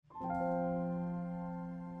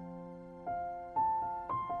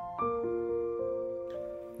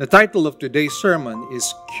The title of today's sermon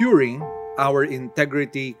is Curing Our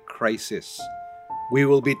Integrity Crisis. We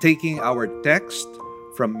will be taking our text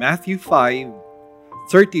from Matthew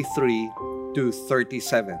 5:33 to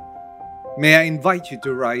 37. May I invite you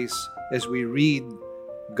to rise as we read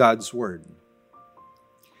God's Word.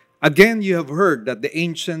 Again, you have heard that the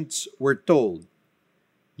ancients were told,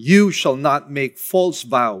 "You shall not make false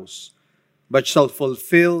vows, but shall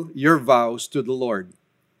fulfill your vows to the Lord."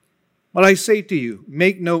 But I say to you,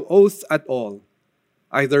 make no oath at all,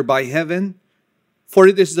 either by heaven, for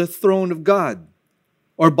it is the throne of God,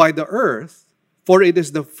 or by the earth, for it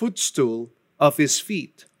is the footstool of his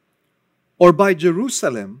feet, or by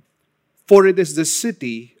Jerusalem, for it is the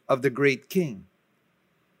city of the great king.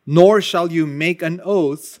 Nor shall you make an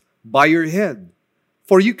oath by your head,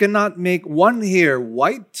 for you cannot make one hair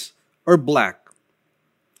white or black.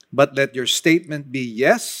 But let your statement be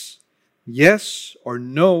yes, yes, or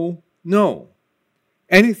no, no.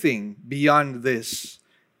 Anything beyond this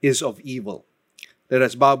is of evil. Let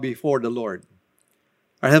us bow before the Lord.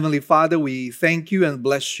 Our Heavenly Father, we thank you and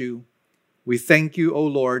bless you. We thank you, O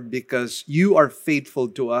Lord, because you are faithful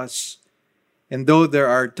to us. And though there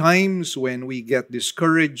are times when we get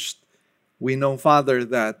discouraged, we know, Father,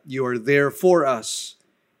 that you are there for us.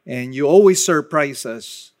 And you always surprise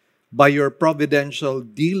us by your providential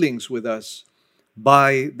dealings with us,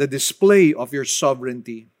 by the display of your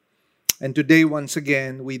sovereignty. And today, once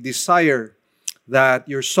again, we desire that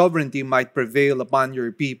your sovereignty might prevail upon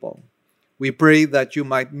your people. We pray that you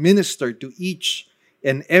might minister to each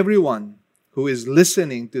and everyone who is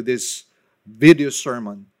listening to this video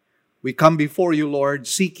sermon. We come before you, Lord,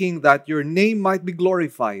 seeking that your name might be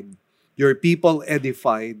glorified, your people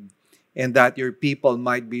edified, and that your people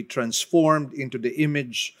might be transformed into the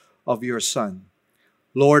image of your Son.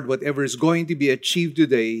 Lord, whatever is going to be achieved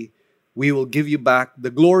today, we will give you back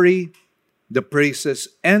the glory, the praises,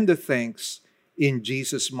 and the thanks. In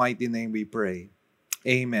Jesus' mighty name we pray.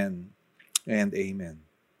 Amen and amen.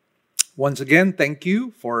 Once again, thank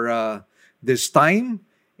you for this time.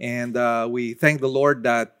 And we thank the Lord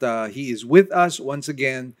that He is with us once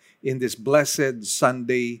again in this blessed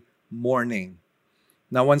Sunday morning.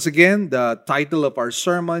 Now, once again, the title of our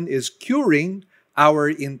sermon is Curing Our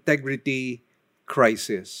Integrity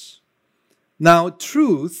Crisis. Now,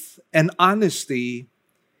 truth and honesty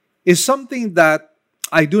is something that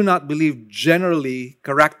I do not believe generally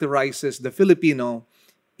characterizes the Filipino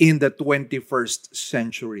in the 21st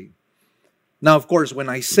century. Now, of course, when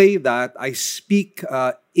I say that, I speak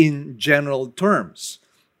in general terms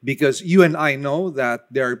because you and I know that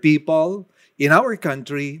there are people in our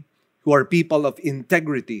country who are people of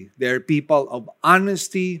integrity. They are people of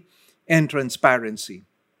honesty and transparency.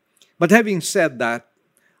 But having said that,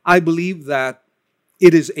 I believe that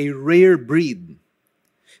it is a rare breed,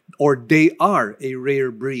 or they are a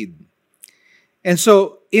rare breed. And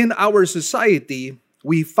so in our society,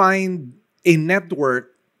 we find a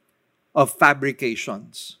network of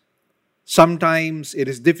fabrications. Sometimes it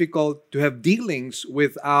is difficult to have dealings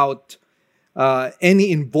without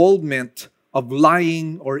any involvement of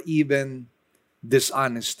lying or even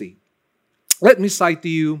dishonesty. Let me cite to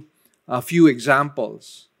you a few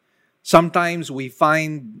examples. Sometimes we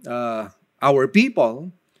find our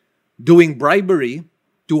people doing bribery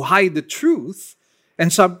to hide the truth,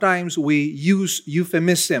 and sometimes we use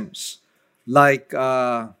euphemisms like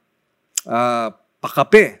kape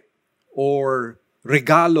or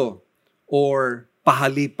regalo or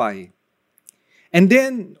pahalipay. And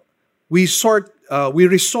then we resort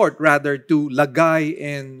to lagay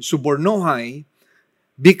and subornohay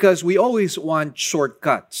because we always want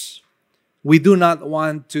shortcuts. We do not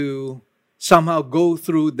want to somehow go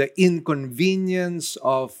through the inconvenience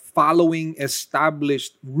of following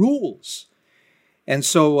established rules. And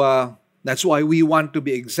so that's why we want to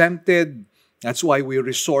be exempted. That's why we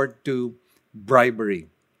resort to bribery.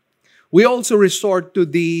 We also resort to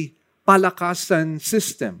the palakasan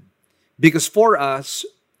system because for us,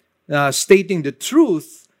 stating the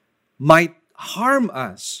truth might harm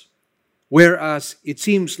us. Whereas it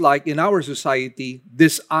seems like in our society,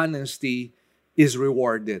 dishonesty is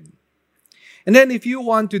rewarded. And then if you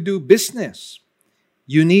want to do business,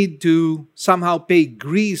 you need to somehow pay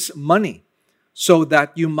grease money so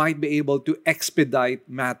that you might be able to expedite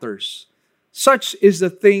matters. Such is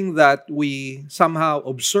the thing that we somehow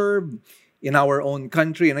observe in our own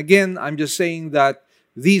country. And again, I'm just saying that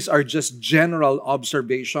these are just general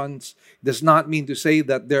observations. Does not mean to say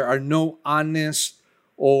that there are no honest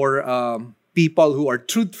or people who are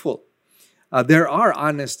truthful. There are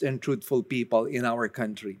honest and truthful people in our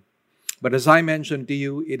country. But as I mentioned to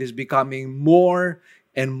you, it is becoming more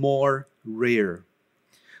and more rare.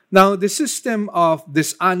 Now, the system of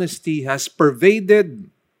dishonesty has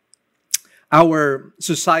pervaded our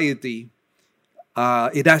society.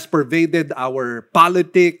 It has pervaded our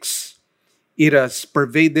politics. It has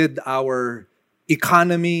pervaded our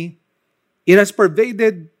economy. It has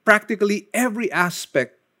pervaded practically every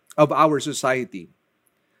aspect of our society,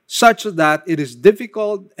 such that it is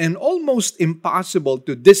difficult and almost impossible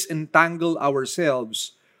to disentangle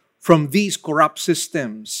ourselves from these corrupt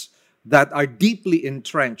systems that are deeply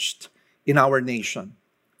entrenched in our nation.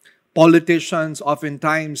 Politicians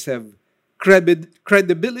oftentimes have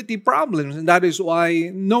credibility problems, and that is why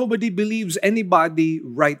nobody believes anybody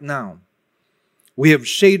right now. We have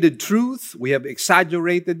shaded truth, we have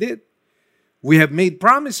exaggerated it, we have made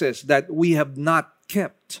promises that we have not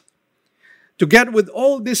kept. Together with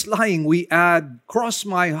all this lying, we add, cross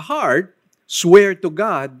my heart, swear to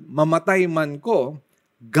God, mamatay man ko,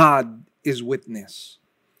 God is witness.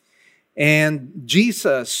 And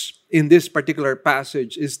Jesus, in this particular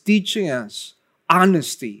passage, is teaching us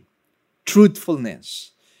honesty,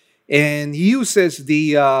 truthfulness. And he uses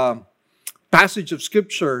the passage of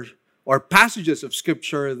Scripture or passages of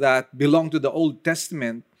Scripture that belong to the Old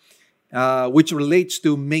Testament, which relates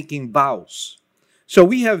to making vows. So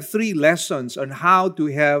we have 3 lessons on how to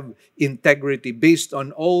have integrity based on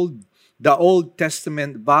the Old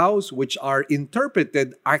Testament vows, which are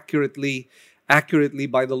interpreted accurately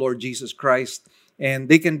by the Lord Jesus Christ. And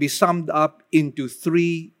they can be summed up into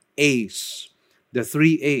 3 A's. The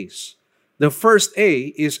 3 A's. The first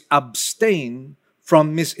A is abstain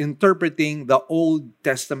from misinterpreting the Old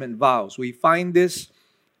Testament vows. We find this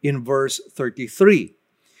in verse 33.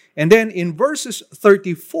 And then in verses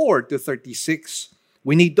 34 to 36,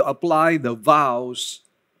 we need to apply the vows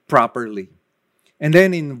properly. And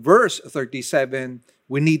then in verse 37,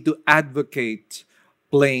 we need to advocate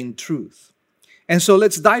plain truth. And so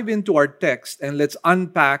let's dive into our text and let's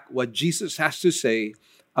unpack what Jesus has to say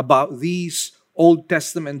about these Old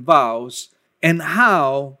Testament vows and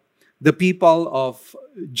how the people of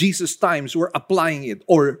Jesus' times were applying it,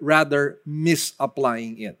 or rather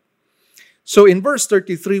misapplying it. So in verse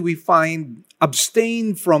 33, we find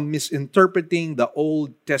abstain from misinterpreting the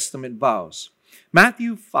Old Testament vows.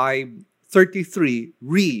 Matthew 5:33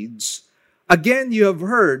 reads, "Again you have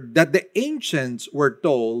heard that the ancients were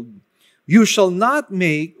told, 'You shall not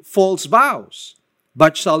make false vows,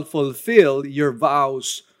 but shall fulfill your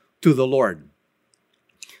vows to the Lord.'"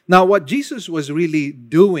 Now, what Jesus was really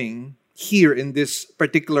doing here in this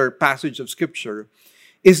particular passage of Scripture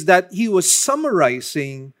is that he was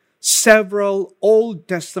summarizing several Old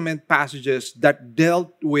Testament passages that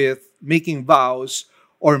dealt with making vows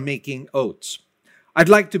or making oaths. I'd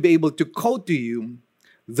like to be able to quote to you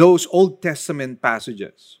those Old Testament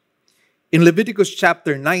passages. In Leviticus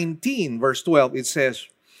chapter 19, verse 12, it says,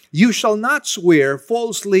 "You shall not swear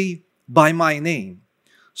falsely by my name,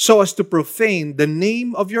 so as to profane the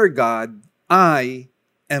name of your God. I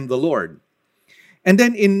am the Lord." And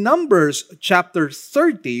then in Numbers chapter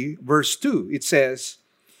 30, verse 2, it says,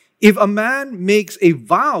 "If a man makes a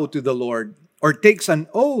vow to the Lord or takes an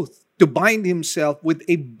oath to bind himself with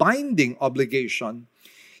a binding obligation,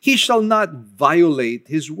 he shall not violate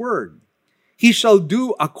his word. He shall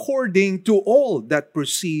do according to all that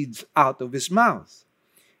proceeds out of his mouth."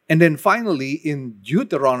 And then finally, in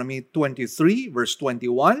Deuteronomy 23, verse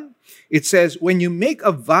 21, it says, "When you make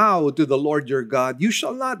a vow to the Lord your God, you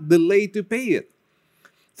shall not delay to pay it,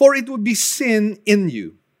 for it would be sin in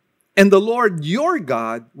you. And the Lord your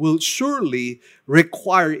God will surely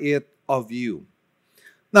require it of you."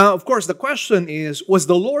 Now, of course, the question is, was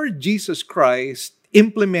the Lord Jesus Christ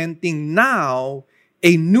implementing now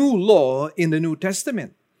a new law in the New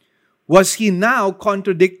Testament? Was he now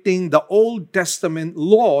contradicting the Old Testament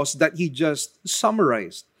laws that he just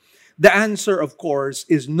summarized? The answer, of course,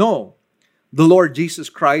 is no. The Lord Jesus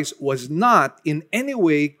Christ was not in any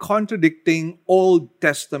way contradicting Old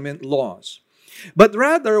Testament laws. But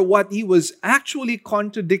rather, what he was actually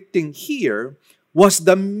contradicting here was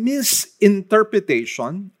the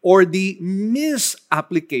misinterpretation or the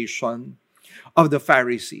misapplication of the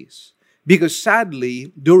Pharisees. Because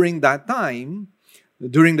sadly, during the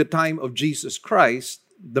time of Jesus Christ,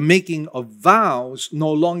 the making of vows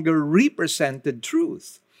no longer represented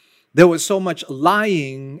truth. There was so much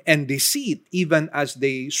lying and deceit, even as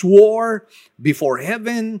they swore before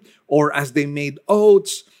heaven or as they made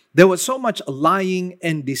oaths. There was so much lying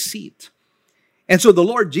and deceit. And so the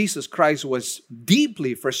Lord Jesus Christ was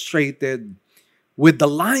deeply frustrated with the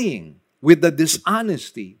lying, with the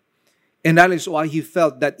dishonesty. And that is why he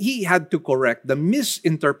felt that he had to correct the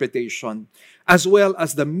misinterpretation as well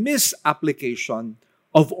as the misapplication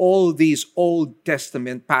of all these Old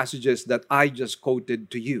Testament passages that I just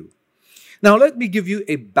quoted to you. Now, let me give you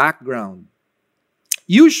a background.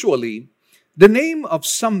 Usually, the name of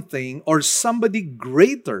something or somebody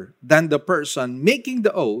greater than the person making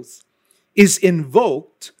the oath is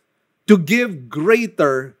invoked to give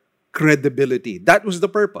greater credibility. That was the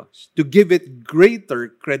purpose, to give it greater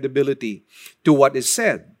credibility to what is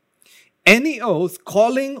said. Any oath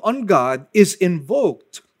calling on God is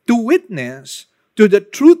invoked to witness to the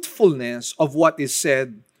truthfulness of what is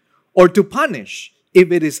said or to punish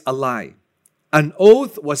if it is a lie. An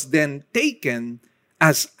oath was then taken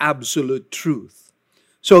as absolute truth.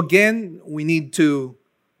 So again, we need to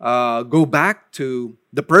go back to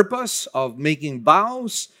the purpose of making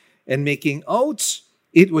vows and making oaths.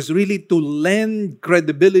 It was really to lend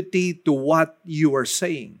credibility to what you are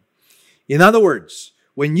saying. In other words,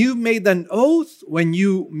 when you made an oath, when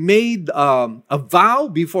you made a vow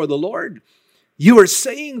before the Lord, you are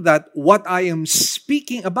saying that what I am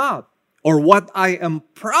speaking about or what I am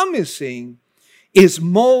promising is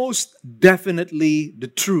most definitely the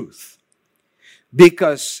truth.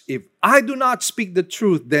 Because if I do not speak the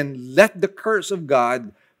truth, then let the curse of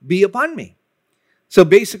God be upon me. So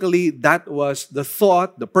basically, that was the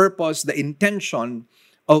thought, the purpose, the intention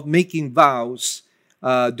of making vows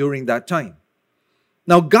during that time.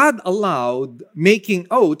 Now, God allowed making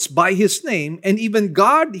oaths by His name, and even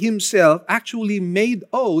God Himself actually made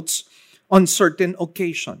oaths on certain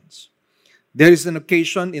occasions. There is an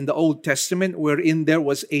occasion in the Old Testament wherein there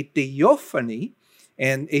was a theophany,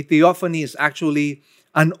 and a theophany is actually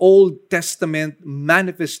an Old Testament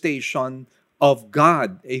manifestation of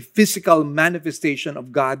God, a physical manifestation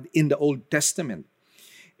of God in the Old Testament.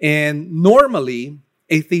 And normally,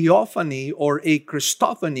 a theophany or a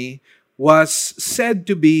Christophany was said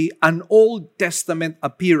to be an Old Testament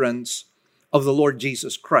appearance of the Lord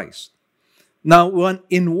Jesus Christ. Now,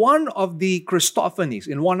 in one of the Christophanies,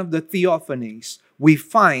 in one of the theophanies, we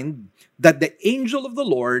find that the angel of the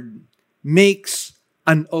Lord makes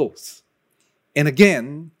an oath. And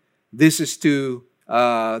again, this is to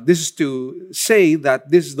say that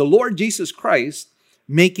this is the Lord Jesus Christ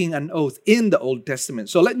making an oath in the Old Testament.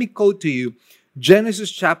 So let me quote to you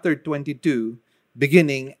Genesis chapter 22,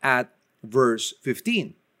 beginning at verse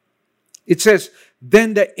 15. It says,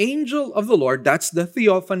 "Then the angel of the Lord," that's the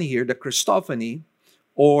theophany here, the Christophany,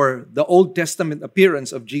 or the Old Testament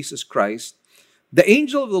appearance of Jesus Christ, "the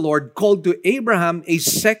angel of the Lord called to Abraham a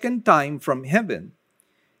second time from heaven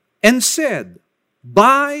and said,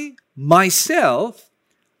 By myself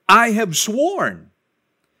I have sworn,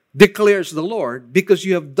 declares the Lord, because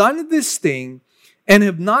you have done this thing and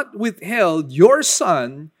have not withheld your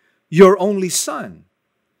son, your only son.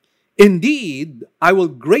 Indeed, I will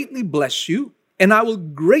greatly bless you, and I will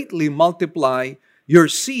greatly multiply your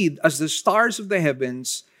seed as the stars of the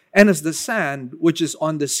heavens and as the sand which is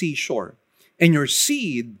on the seashore. And your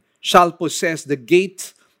seed shall possess the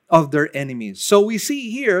gate of their enemies." So we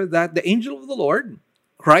see here that the angel of the Lord,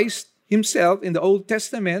 Christ Himself in the Old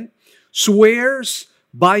Testament, swears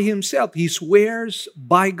by Himself. He swears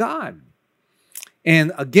by God.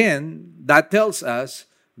 And again, that tells us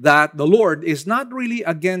that the Lord is not really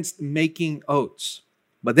against making oaths.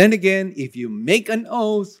 But then again, if you make an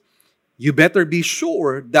oath, you better be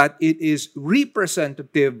sure that it is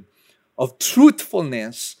representative of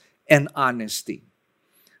truthfulness and honesty.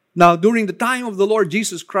 Now, during the time of the Lord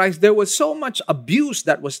Jesus Christ, there was so much abuse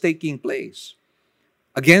that was taking place.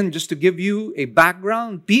 Again, just to give you a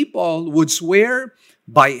background, people would swear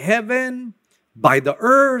by heaven, by the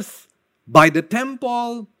earth, by the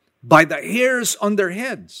temple, by the hairs on their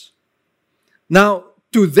heads. Now,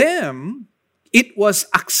 to them, it was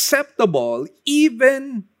acceptable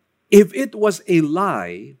even if it was a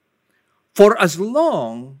lie, for as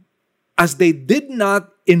long as they did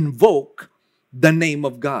not invoke the name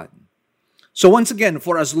of God. So once again,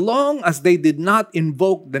 for as long as they did not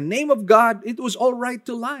invoke the name of God, it was all right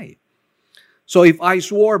to lie. So if I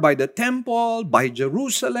swore by the temple, by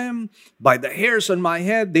Jerusalem, by the hairs on my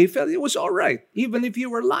head, they felt it was all right, even if you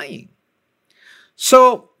were lying.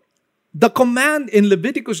 So the command in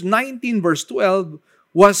Leviticus 19 verse 12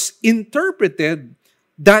 was interpreted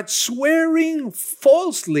that swearing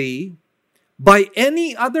falsely by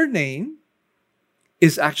any other name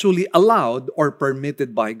is actually allowed or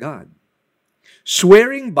permitted by God.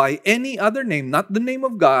 Swearing by any other name, not the name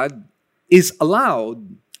of God, is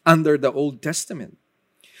allowed under the Old Testament.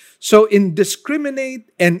 So indiscriminate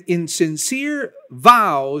and insincere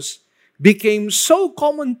vows became so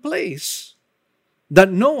commonplace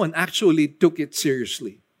that no one actually took it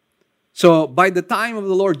seriously. So by the time of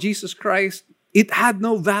the Lord Jesus Christ, it had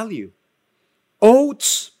no value.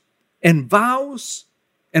 Oaths and vows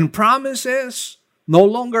And promises no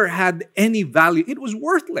longer had any value. It was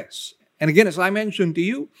worthless. And again, as I mentioned to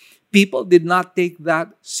you, people did not take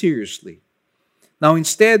that seriously. Now,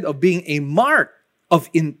 instead of being a mark of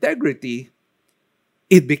integrity,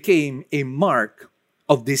 it became a mark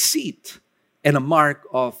of deceit and a mark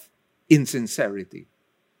of insincerity.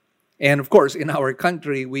 And of course, in our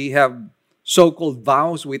country, we have so-called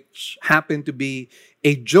vows which happen to be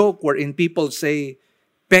a joke wherein people say,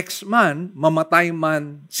 Pex man, mamatay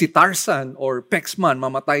man si Tarzan, or Pex man,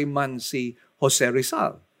 mamatay man si Jose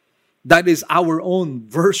Rizal. That is our own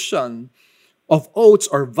version of oaths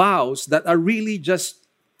or vows that are really just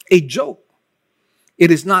a joke. It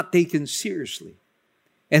is not taken seriously.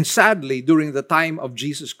 And sadly, during the time of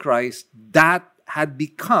Jesus Christ, that had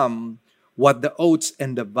become what the oaths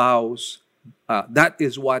and the vows, that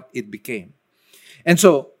is what it became. And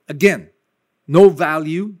so, again, no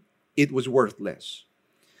value, it was worthless.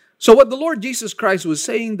 So what the Lord Jesus Christ was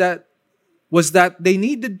saying was that they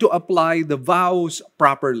needed to apply the vows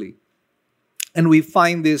properly. And we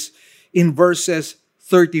find this in verses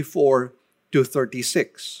 34 to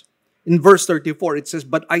 36. In verse 34, it says,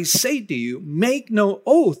 But I say to you, make no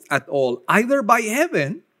oath at all, either by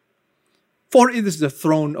heaven, for it is the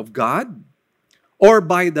throne of God, or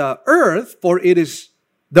by the earth, for it is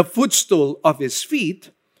the footstool of his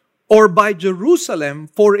feet, or by Jerusalem,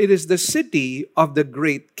 for it is the city of the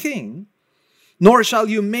great king. Nor shall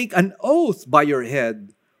you make an oath by your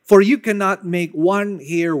head, for you cannot make one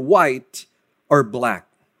hair white or black.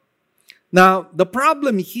 Now, the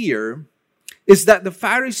problem here is that the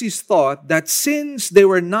Pharisees thought that since they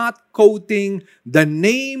were not quoting the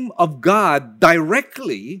name of God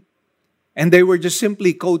directly, and they were just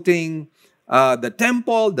simply quoting the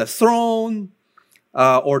temple, the throne,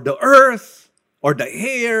 or the earth, or the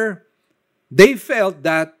hair, they felt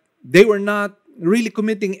that they were not really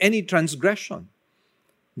committing any transgression.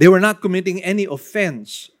 They were not committing any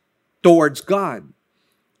offense towards God.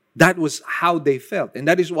 That was how they felt. And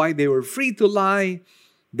that is why they were free to lie.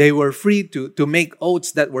 They were free to make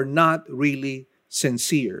oaths that were not really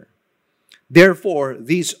sincere. Therefore,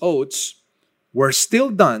 these oaths were still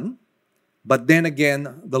done. But then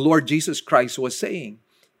again, the Lord Jesus Christ was saying,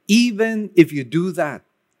 even if you do that,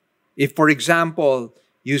 if, for example,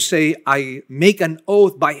 you say, I make an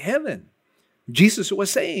oath by heaven, Jesus was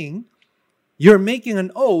saying, you're making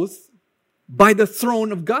an oath by the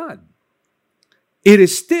throne of God. It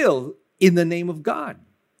is still in the name of God.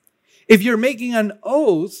 If you're making an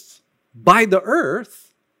oath by the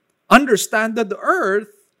earth, understand that the earth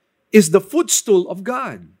is the footstool of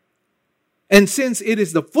God. And since it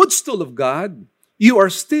is the footstool of God, you are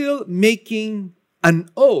still making an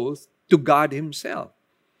oath to God Himself.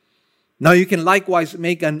 Now, you can likewise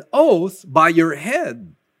make an oath by your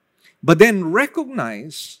head, but then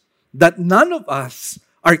recognize that none of us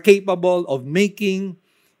are capable of making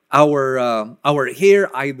our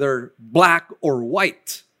hair either black or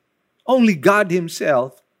white. Only God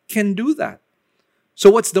Himself can do that.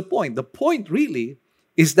 So what's the point? The point really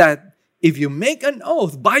is that if you make an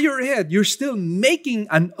oath by your head, you're still making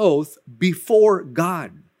an oath before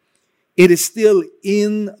God. It is still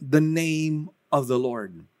in the name of the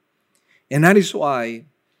Lord. And that is why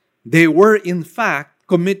they were in fact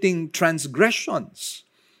committing transgressions.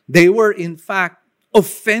 They were in fact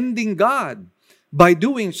offending God by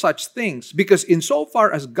doing such things. Because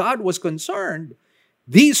insofar as God was concerned,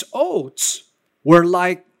 these oaths were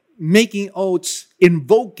like making oaths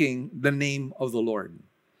invoking the name of the Lord.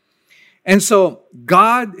 And so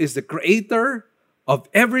God is the creator of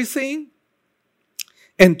everything.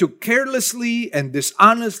 And to carelessly and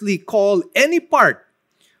dishonestly call any part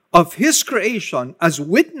of His creation as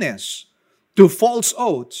witness to false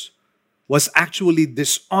oaths was actually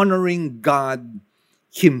dishonoring God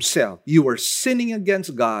Himself. You are sinning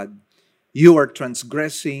against God. You are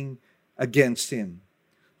transgressing against Him.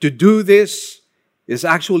 To do this is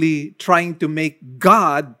actually trying to make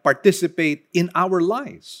God participate in our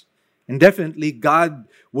lives. And definitely, God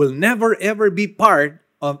will never ever be part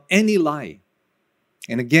of any lie.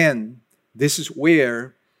 And again, this is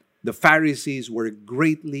where the Pharisees were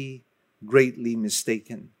greatly, greatly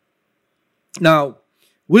mistaken. Now,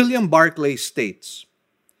 William Barclay states,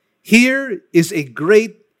 here is a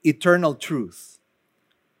great eternal truth.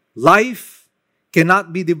 Life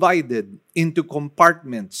cannot be divided into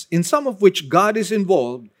compartments, in some of which God is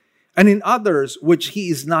involved, and in others which He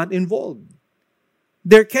is not involved.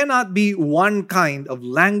 There cannot be one kind of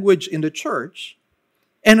language in the church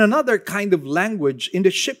and another kind of language in the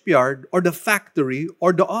shipyard or the factory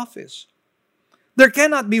or the office. There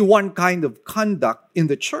cannot be one kind of conduct in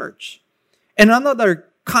the church and another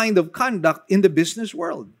kind of conduct in the business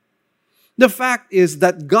world. The fact is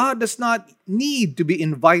that God does not need to be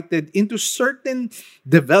invited into certain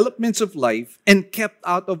developments of life and kept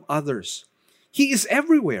out of others. He is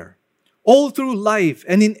everywhere, all through life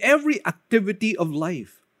and in every activity of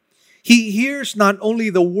life. He hears not only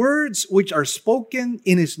the words which are spoken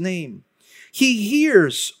in His name, He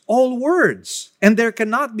hears all words, and there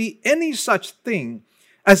cannot be any such thing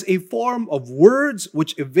as a form of words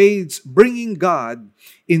which evades bringing God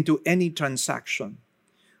into any transaction.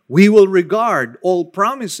 We will regard all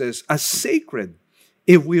promises as sacred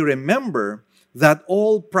if we remember that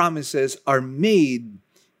all promises are made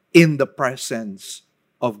in the presence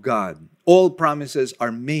of God. All promises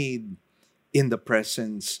are made in the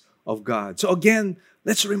presence of God. So again,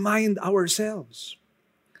 let's remind ourselves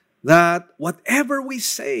that whatever we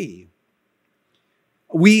say,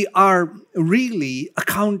 we are really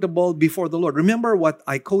accountable before the Lord. Remember what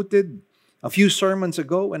I quoted a few sermons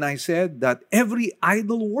ago when I said that every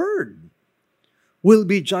idle word will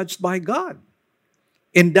be judged by God.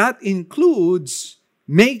 And that includes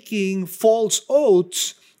making false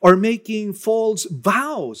oaths or making false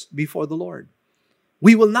vows before the Lord.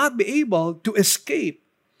 We will not be able to escape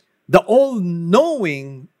the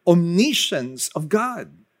all-knowing omniscience of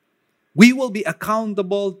God. We will be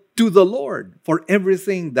accountable to the Lord for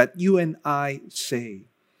everything that you and I say.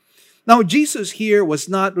 Now, Jesus here was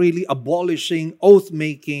not really abolishing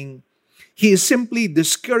oath-making. He is simply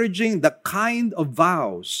discouraging the kind of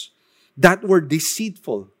vows that were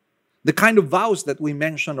deceitful, the kind of vows that we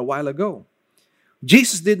mentioned a while ago.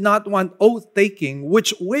 Jesus did not want oath-taking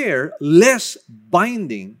which were less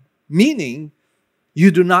binding, meaning you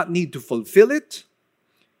do not need to fulfill it.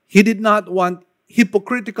 He did not want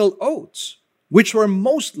hypocritical oaths, which were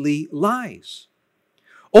mostly lies.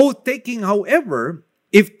 Oath-taking, however,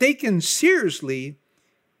 if taken seriously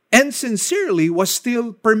and sincerely, was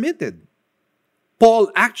still permitted.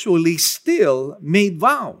 Paul actually still made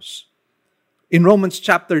vows. In Romans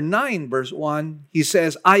chapter 9, verse 1, he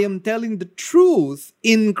says, I am telling the truth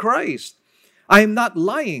in Christ. I am not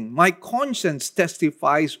lying. My conscience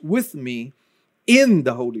testifies with me in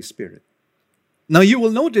the Holy Spirit. Now you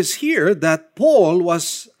will notice here that Paul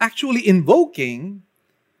was actually invoking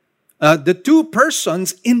the two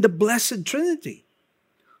persons in the Blessed Trinity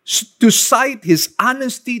to cite His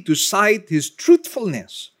honesty, to cite His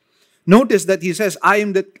truthfulness. Notice that he says, I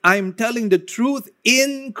am telling the truth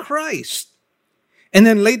in Christ. And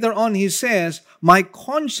then later on he says, my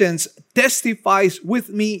conscience testifies with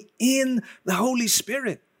me in the Holy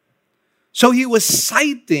Spirit. So he was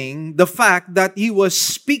citing the fact that he was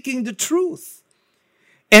speaking the truth.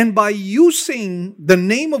 And by using the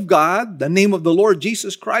name of God, the name of the Lord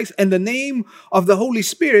Jesus Christ, and the name of the Holy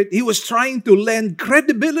Spirit, he was trying to lend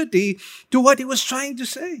credibility to what he was trying to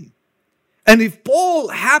say. And if Paul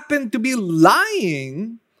happened to be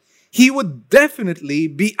lying, he would definitely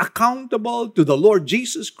be accountable to the Lord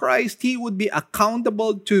Jesus Christ. He would be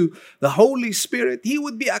accountable to the Holy Spirit. He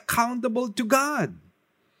would be accountable to God.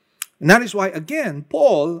 And that is why, again,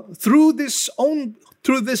 Paul, through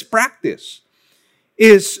this practice,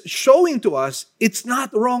 is showing to us it's not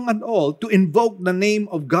wrong at all to invoke the name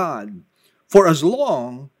of God for as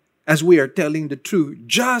long as we are telling the truth.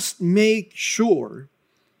 Just make sure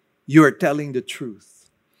you are telling the truth.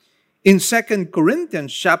 In 2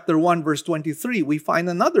 Corinthians chapter 1, verse 23, we find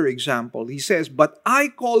another example. He says, but I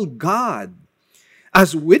call God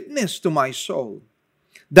as witness to my soul,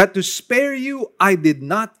 that to spare you I did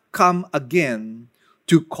not come again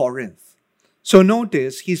to Corinth. So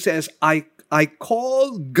notice, he says, I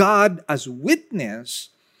call God as witness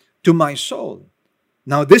to my soul.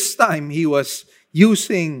 Now this time he was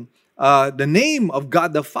using the name of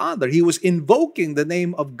God the Father. He was invoking the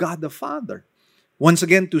name of God the Father. Once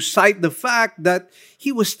again, to cite the fact that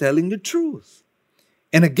he was telling the truth.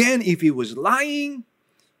 And again, if he was lying,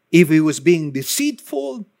 if he was being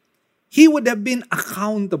deceitful, he would have been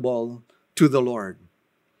accountable to the Lord.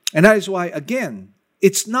 And that is why, again,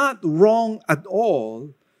 it's not wrong at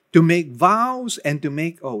all to make vows and to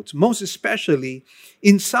make oaths, most especially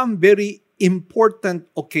in some very important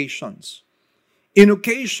occasions. In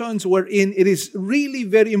occasions wherein it is really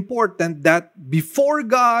very important that before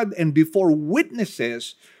God and before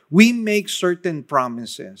witnesses, we make certain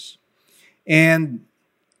promises. And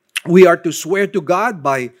we are to swear to God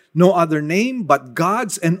by no other name but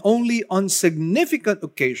God's, and only on significant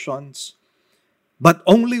occasions, but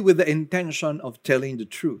only with the intention of telling the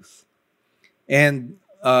truth. And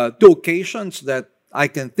two occasions that I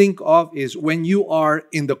can think of is when you are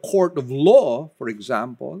in the court of law, for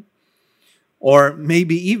example, or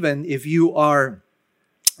maybe even if you are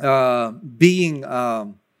being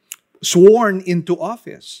sworn into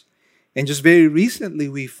office. And just very recently,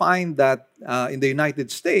 we find that in the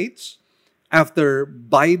United States, after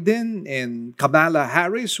Biden and Kamala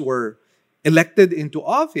Harris were elected into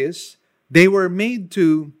office, they were made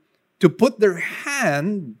to put their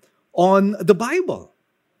hand on the Bible.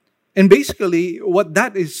 And basically, what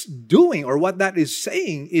that is doing or what that is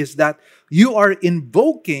saying is that you are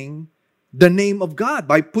invoking the name of God.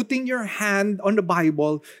 By putting your hand on the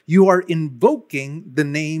Bible, you are invoking the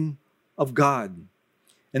name of God.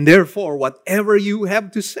 And therefore, whatever you have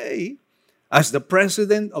to say as the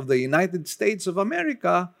President of the United States of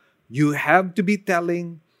America, you have to be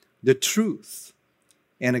telling the truth.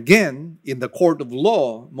 And again, in the court of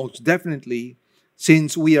law, most definitely,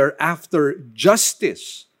 since we are after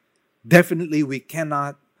justice, definitely we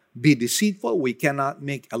cannot be deceitful. We cannot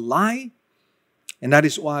make a lie. And that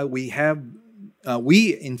is why we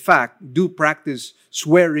in fact do practice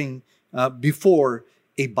swearing before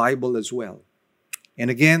a Bible as well. And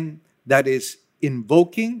again, that is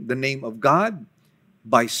invoking the name of God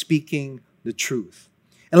by speaking the truth.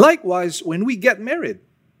 And likewise, when we get married,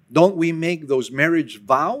 don't we make those marriage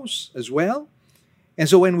vows as well? And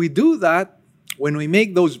so when we do that, when we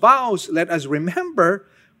make those vows, let us remember,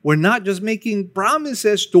 we're not just making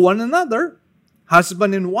promises to one another,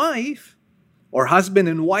 husband and wife, or husband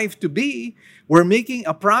and wife to be. We're making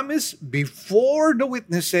a promise before the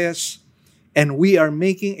witnesses, and we are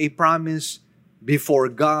making a promise before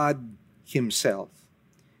God Himself.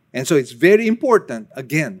 And so it's very important,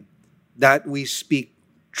 again, that we speak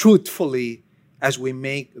truthfully as we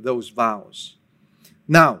make those vows.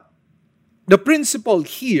 Now, the principle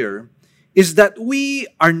here is that we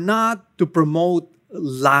are not to promote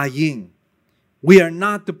lying. We are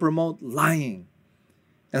not to promote lying.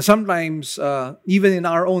 And sometimes, even in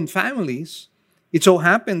our own families, it so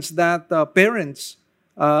happens that parents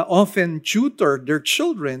often tutor their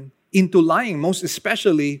children into lying, most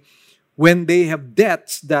especially when they have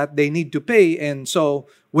debts that they need to pay. And so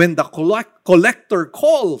when the collector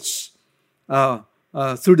calls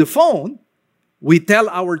through the phone, we tell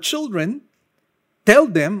our children, tell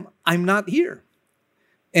them, I'm not here.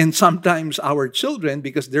 And sometimes our children,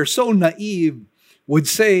 because they're so naive, would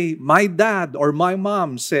say, my dad or my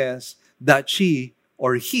mom says that she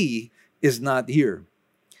or he is not here.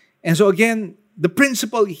 And so again, the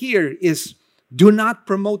principle here is do not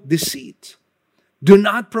promote deceit. Do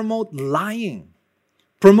not promote lying.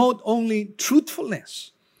 Promote only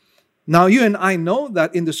truthfulness. Now, you and I know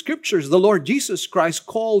that in the scriptures, the Lord Jesus Christ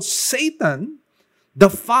calls Satan the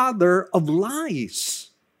father of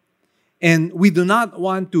lies. And we do not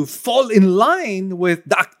want to fall in line with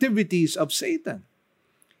the activities of Satan.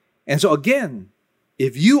 And so again,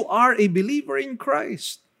 if you are a believer in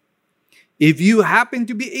Christ, if you happen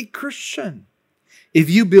to be a Christian, if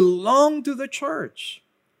you belong to the church,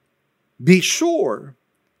 be sure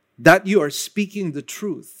that you are speaking the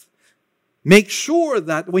truth. Make sure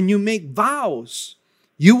that when you make vows,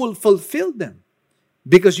 you will fulfill them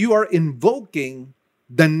because you are invoking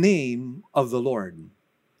the name of the Lord.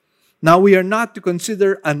 Now, we are not to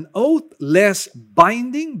consider an oath less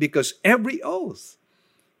binding because every oath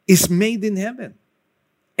is made in heaven.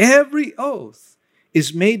 Every oath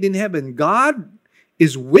is made in heaven. God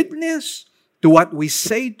is witness to what we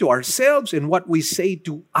say to ourselves and what we say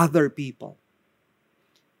to other people.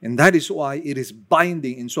 And that is why it is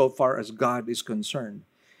binding insofar as God is concerned.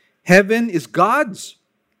 Heaven is God's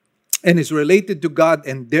and is related to God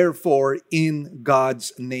and therefore in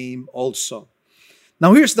God's name also.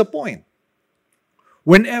 Now here's the point.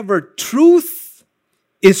 Whenever truth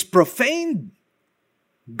is profaned,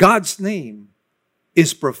 God's name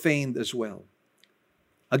is profaned as well.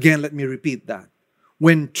 Again, let me repeat that.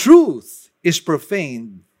 When truth is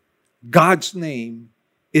profaned, God's name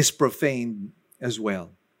is profaned as well.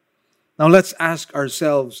 Now let's ask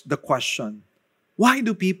ourselves the question, why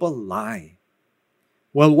do people lie?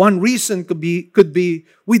 Well, one reason could be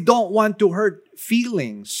we don't want to hurt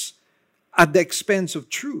feelings at the expense of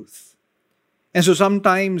truth. And so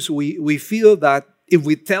sometimes we feel that if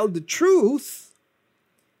we tell the truth,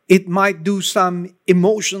 it might do some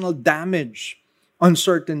emotional damage on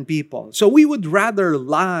certain people. So we would rather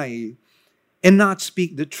lie and not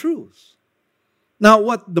speak the truth. Now,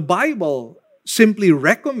 what the Bible simply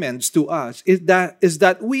recommends to us is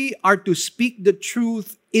that we are to speak the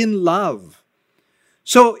truth in love.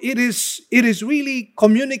 So it is really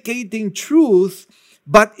communicating truth,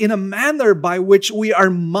 but in a manner by which we are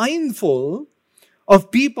mindful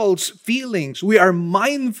of people's feelings. We are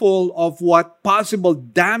mindful of what possible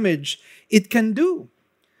damage it can do.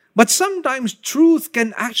 But sometimes truth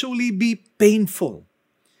can actually be painful.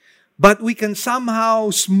 But we can somehow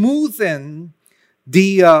smoothen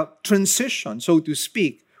the transition, so to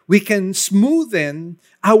speak. we can smoothen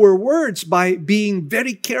our words by being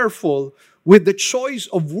very careful with the choice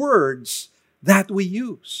of words that we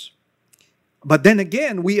use. But then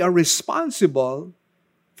again, we are responsible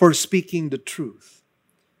for speaking the truth.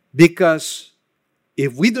 Because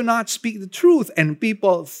if we do not speak the truth and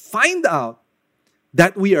people find out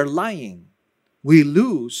that we are lying, we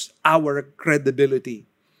lose our credibility.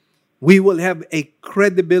 We will have a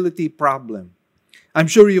credibility problem. I'm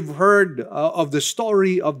sure you've heard of the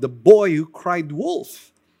story of the boy who cried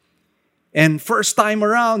wolf. And first time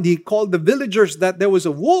around, he called the villagers that there was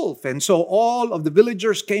a wolf. And so all of the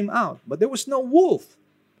villagers came out. But there was no wolf.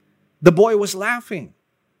 The boy was laughing.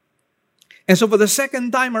 And so for the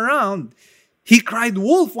second time around, he cried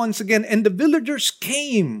wolf once again. And the villagers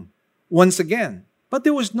came once again. But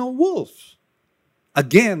there was no wolf.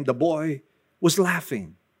 Again, the boy was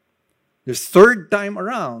laughing. The third time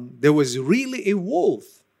around, there was really a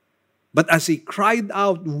wolf. But as he cried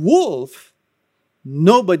out, wolf,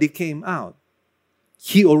 nobody came out.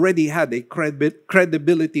 He already had a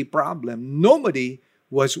credibility problem. Nobody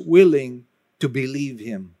was willing to believe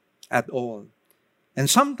him at all. And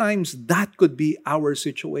sometimes that could be our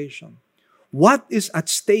situation. What is at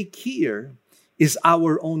stake here is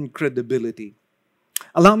our own credibility.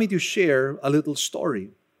 Allow me to share a little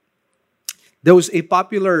story. There was a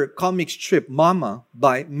popular comic strip, Mama,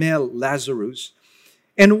 by Mel Lazarus.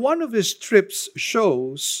 And one of his strips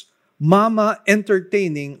shows Mama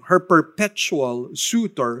entertaining her perpetual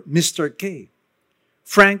suitor, Mr. K.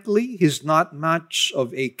 Frankly, he's not much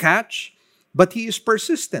of a catch, but he is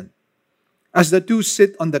persistent. As the two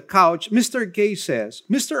sit on the couch, Mr. K says,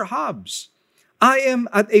 "Mr. Hobbs, I am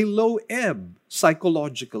at a low ebb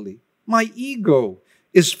psychologically. My ego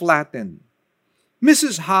is flattened."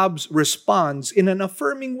 Mrs. Hobbs responds in an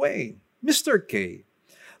affirming way, "Mr. K,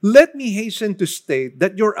 let me hasten to state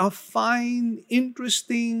that you're a fine,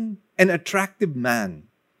 interesting, and attractive man."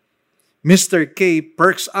 Mr. K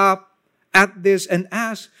perks up at this and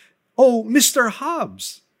asks, "Oh, Mr.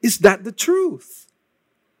 Hobbs, is that the truth?"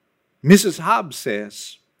 Mrs. Hobbs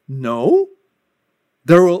says, "No,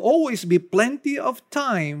 there will always be plenty of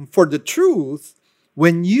time for the truth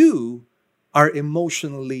when you are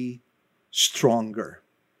emotionally stronger."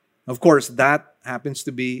 Of course, that happens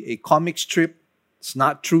to be a comic strip. It's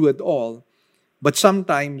not true at all. But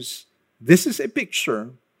sometimes this is a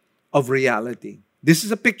picture of reality. This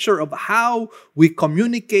is a picture of how we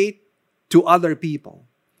communicate to other people.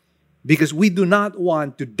 Because we do not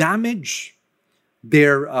want to damage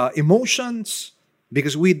their emotions.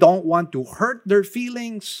 Because we don't want to hurt their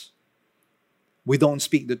feelings. We don't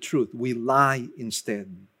speak the truth. We lie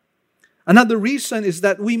instead. Another reason is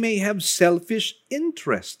that we may have selfish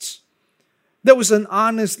interests. There was an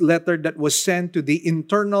honest letter that was sent to the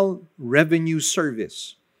Internal Revenue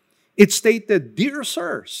Service. It stated, "Dear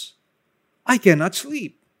sirs, I cannot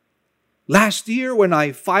sleep. Last year when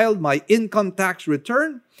I filed my income tax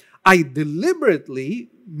return, I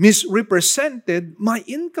deliberately misrepresented my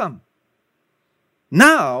income.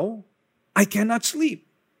 Now, I cannot sleep.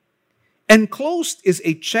 Enclosed is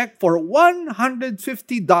a check for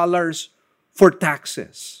 $150 for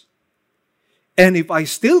taxes. And if I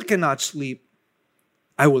still cannot sleep,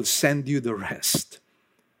 I will send you the rest."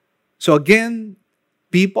 So again,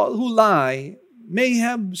 people who lie may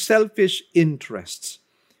have selfish interests.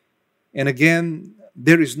 And again,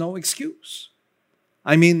 there is no excuse.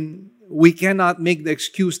 I mean, we cannot make the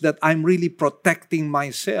excuse that I'm really protecting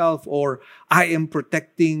myself, or I am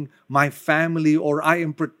protecting my family, or I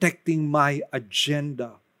am protecting my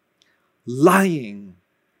agenda. Lying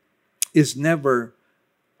is never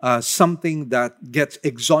something that gets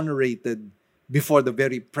exonerated before the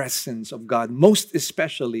very presence of God, most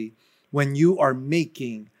especially when you are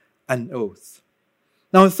making an oath.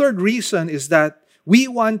 Now, a third reason is that we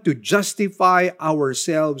want to justify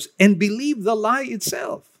ourselves and believe the lie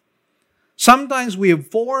itself. Sometimes we have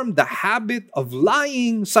formed the habit of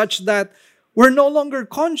lying such that we're no longer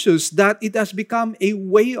conscious that it has become a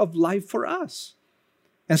way of life for us.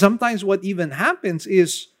 And sometimes what even happens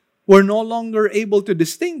is we're no longer able to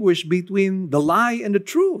distinguish between the lie and the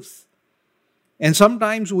truth. And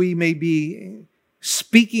sometimes we may be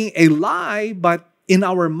speaking a lie, but in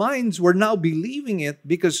our minds we're now believing it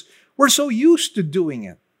because we're so used to doing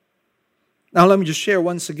it. Now let me just share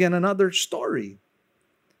once again another story.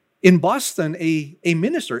 In Boston, a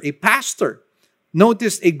minister, a pastor,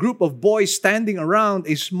 noticed a group of boys standing around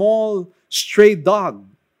a small stray dog.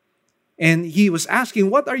 And he was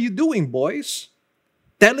asking, "What are you doing, boys?"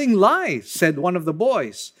 "Telling lies," said one of the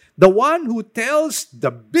boys. "The one who tells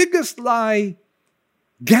the biggest lie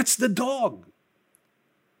gets the dog."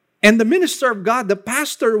 And the minister of God, the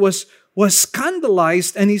pastor, was was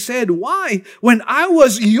scandalized and he said, "Why? When I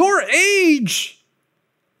was your age,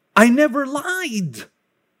 I never lied."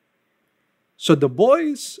 So the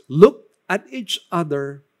boys looked at each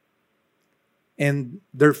other and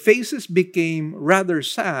their faces became rather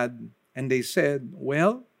sad, and they said,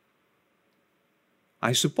 "Well,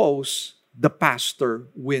 I suppose the pastor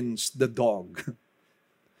wins the dog."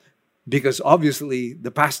 Because obviously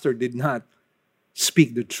the pastor did not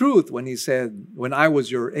speak the truth when he said, "When I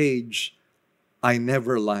was your age, I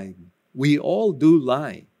never lied." We all do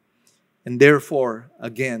lie. And therefore,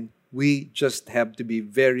 again, we just have to be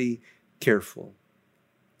very careful.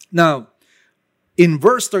 Now, in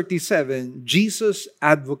verse 37, Jesus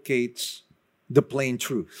advocates the plain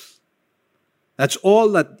truth. That's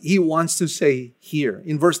all that he wants to say here.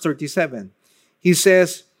 In verse 37, he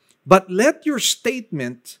says, "But let your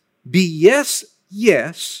statement be yes,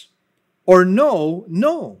 yes, or no,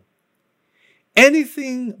 no.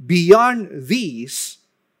 Anything beyond these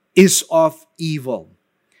is of evil."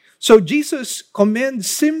 So Jesus commends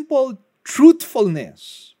simple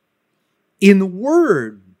truthfulness in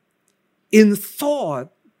word, in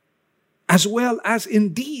thought, as well as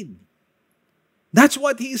in deed. That's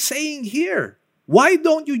what he's saying here. Why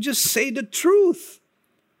don't you just say the truth?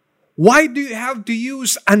 Why do you have to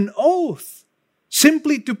use an oath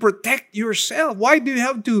simply to protect yourself? Why do you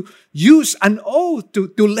have to use an oath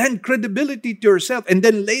to lend credibility to yourself and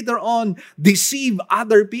then later on deceive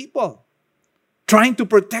other people, trying to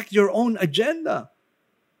protect your own agenda?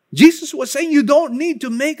 Jesus was saying you don't need to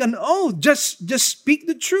make an oath. Just speak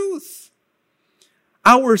the truth.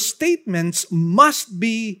 Our statements must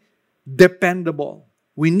be dependable.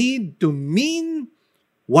 We need to mean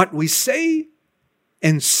what we say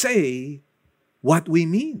and say what we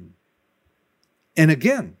mean. And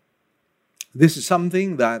again, this is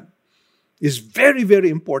something that is very, very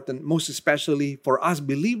important, most especially for us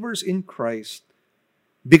believers in Christ,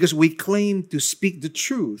 because we claim to speak the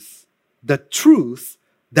truth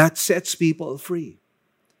that sets people free.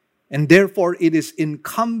 And therefore, it is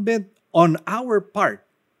incumbent on our part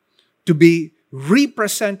to be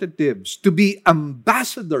representatives, to be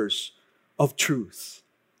ambassadors of truth.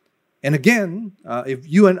 And again, if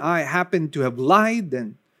you and I happen to have lied,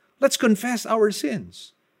 then let's confess our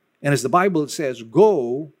sins. And as the Bible says,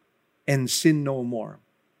 go and sin no more.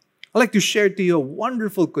 I'd like to share to you a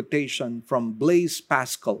wonderful quotation from Blaise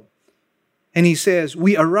Pascal. And he says,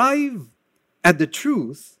 "We arrive at the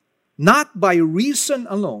truth not by reason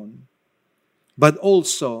alone, but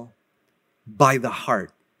also by the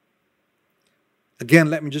heart."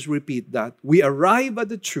 Again, let me just repeat that. We arrive at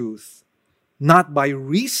the truth not by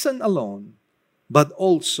reason alone, but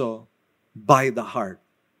also by the heart.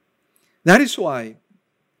 That is why,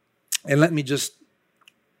 and let me just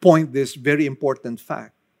point this very important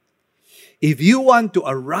fact. If you want to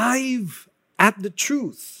arrive at the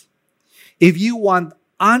truth, if you want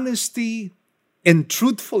honesty and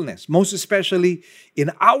truthfulness, most especially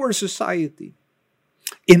in our society,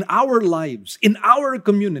 in our lives, in our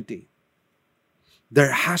community,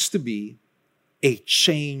 there has to be a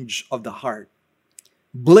change of the heart.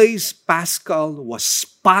 Blaise Pascal was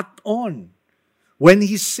spot on when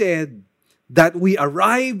he said that we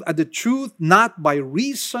arrive at the truth not by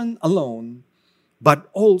reason alone, but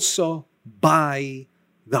also by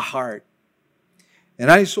the heart. And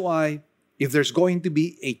that is why, if there's going to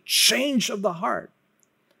be a change of the heart,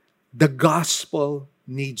 the gospel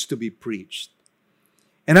needs to be preached.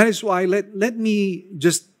 And that is why, let me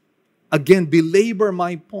just again belabor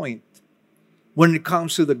my point when it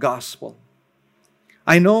comes to the gospel.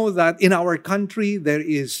 I know that in our country, there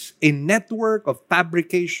is a network of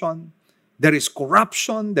fabrication. There is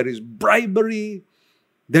corruption, there is bribery,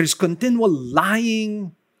 there is continual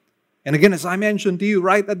lying. And again, as I mentioned to you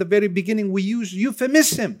right at the very beginning, we use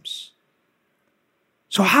euphemisms.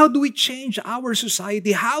 So how do we change our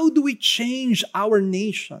society? How do we change our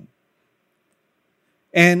nation?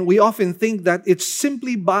 And we often think that it's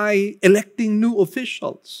simply by electing new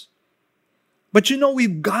officials. But you know,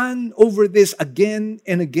 we've gone over this again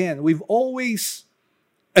and again. We've always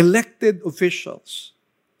elected officials.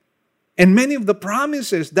 And many of the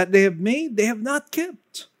promises that they have made, they have not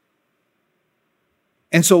kept.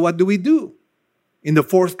 And so what do? In the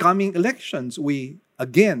forthcoming elections, we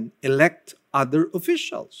again elect other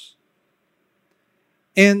officials.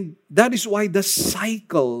 And that is why the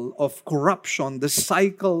cycle of corruption, the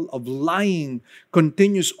cycle of lying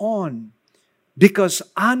continues on. Because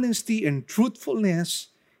honesty and truthfulness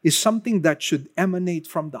is something that should emanate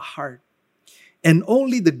from the heart. And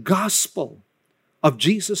only the gospel of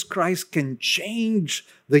Jesus Christ can change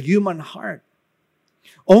the human heart.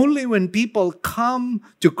 Only when people come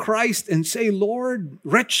to Christ and say, Lord,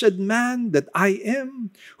 wretched man that I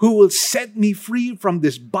am, who will set me free from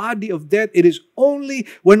this body of death? It is only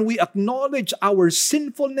when we acknowledge our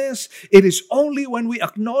sinfulness. It is only when we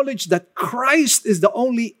acknowledge that Christ is the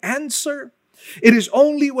only answer. It is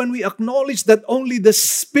only when we acknowledge that only the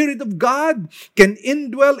Spirit of God can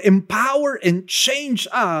indwell, empower, and change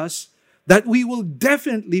us that we will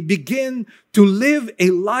definitely begin to live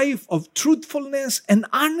a life of truthfulness and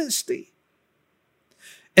honesty.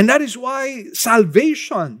 And that is why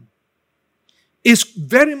salvation is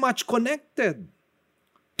very much connected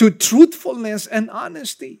to truthfulness and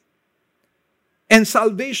honesty. And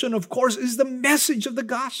salvation, of course, is the message of the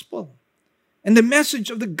gospel. And the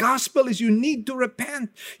message of the gospel is you need to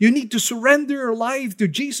repent. You need to surrender your life to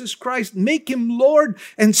Jesus Christ. Make Him Lord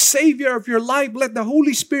and Savior of your life. Let the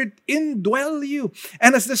Holy Spirit indwell you.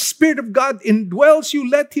 And as the Spirit of God indwells you,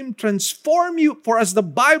 let Him transform you. For as the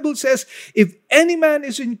Bible says, if any man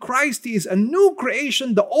is in Christ, he is a new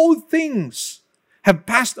creation. The old things have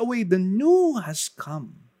passed away. The new has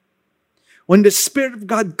come. When the Spirit of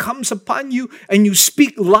God comes upon you and you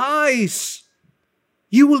speak lies,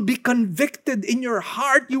 you will be convicted in your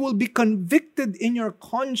heart. You will be convicted in your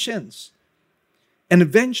conscience. And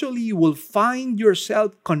eventually you will find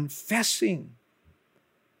yourself confessing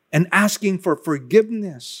and asking for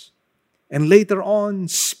forgiveness. And later on,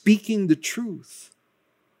 speaking the truth.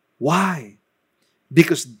 Why?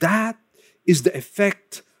 Because that is the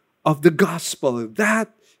effect of the gospel.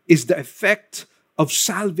 That is the effect of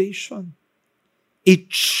salvation. It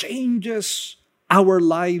changes our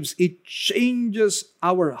lives. It changes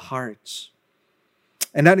our hearts.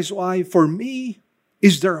 And that is why, for me,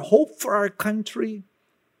 is there hope for our country?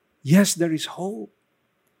 Yes, there is hope.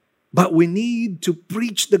 But we need to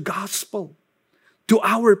preach the gospel to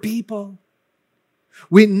our people.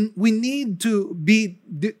 We need to be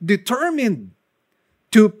determined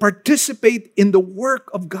to participate in the work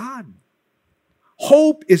of God.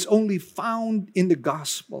 Hope is only found in the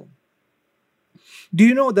gospel. Do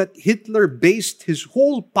you know that Hitler based his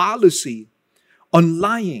whole policy on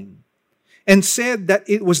lying and said that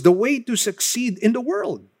it was the way to succeed in the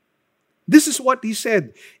world? This is what he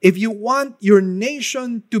said. If you want your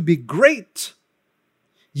nation to be great,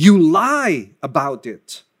 you lie about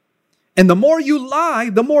it. And the more you lie,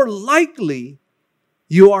 the more likely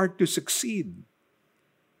you are to succeed.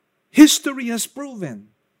 History has proven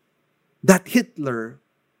that Hitler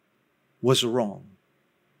was wrong.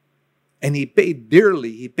 And he paid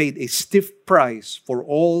dearly. He paid a stiff price for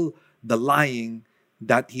all the lying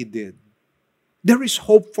that he did. There is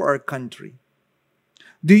hope for our country.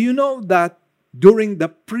 Do you know that during the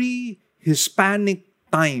pre-Hispanic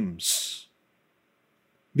times,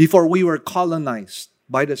 before we were colonized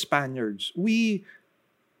by the Spaniards, we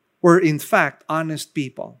were in fact honest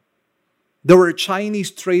people. There were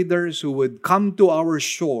Chinese traders who would come to our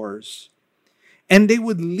shores and they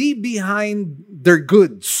would leave behind their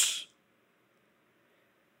goods.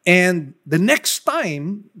 And the next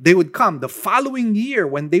time they would come, the following year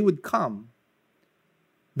when they would come,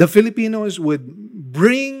 the Filipinos would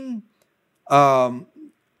bring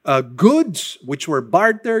goods which were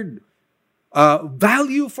bartered,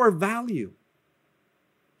 value for value.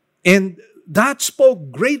 And that spoke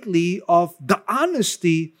greatly of the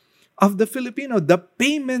honesty of the Filipino. The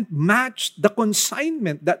payment matched the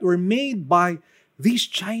consignment that were made by these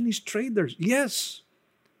Chinese traders. Yes.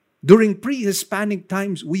 During pre-Hispanic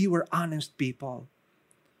times, we were honest people.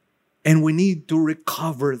 And we need to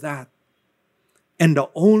recover that. And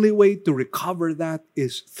the only way to recover that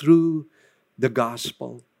is through the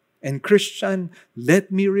gospel. And Christian,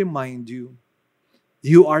 let me remind you,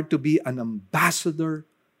 you are to be an ambassador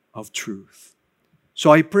of truth.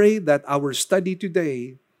 So I pray that our study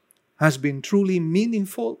today has been truly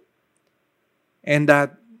meaningful and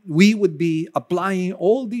that we would be applying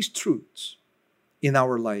all these truths in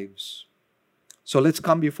our lives. So let's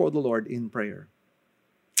come before the Lord in prayer.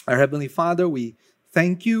 Our Heavenly Father, we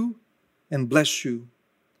thank you and bless you.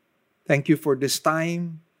 Thank you for this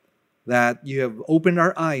time that you have opened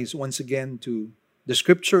our eyes once again to the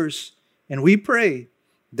Scriptures. And we pray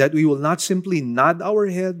that we will not simply nod our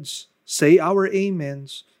heads, say our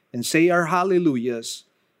amens, and say our hallelujahs.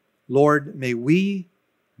 Lord, may we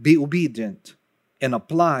be obedient and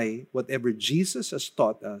apply whatever Jesus has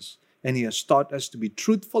taught us. And He has taught us to be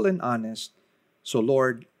truthful and honest. So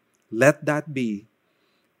Lord, let that be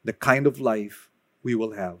the kind of life we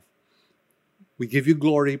will have. We give you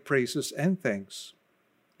glory, praises, and thanks.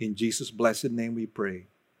 In Jesus' blessed name we pray.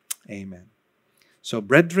 Amen. So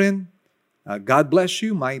brethren, God bless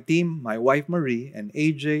you. My team, my wife Marie and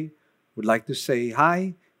AJ would like to say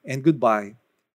hi and goodbye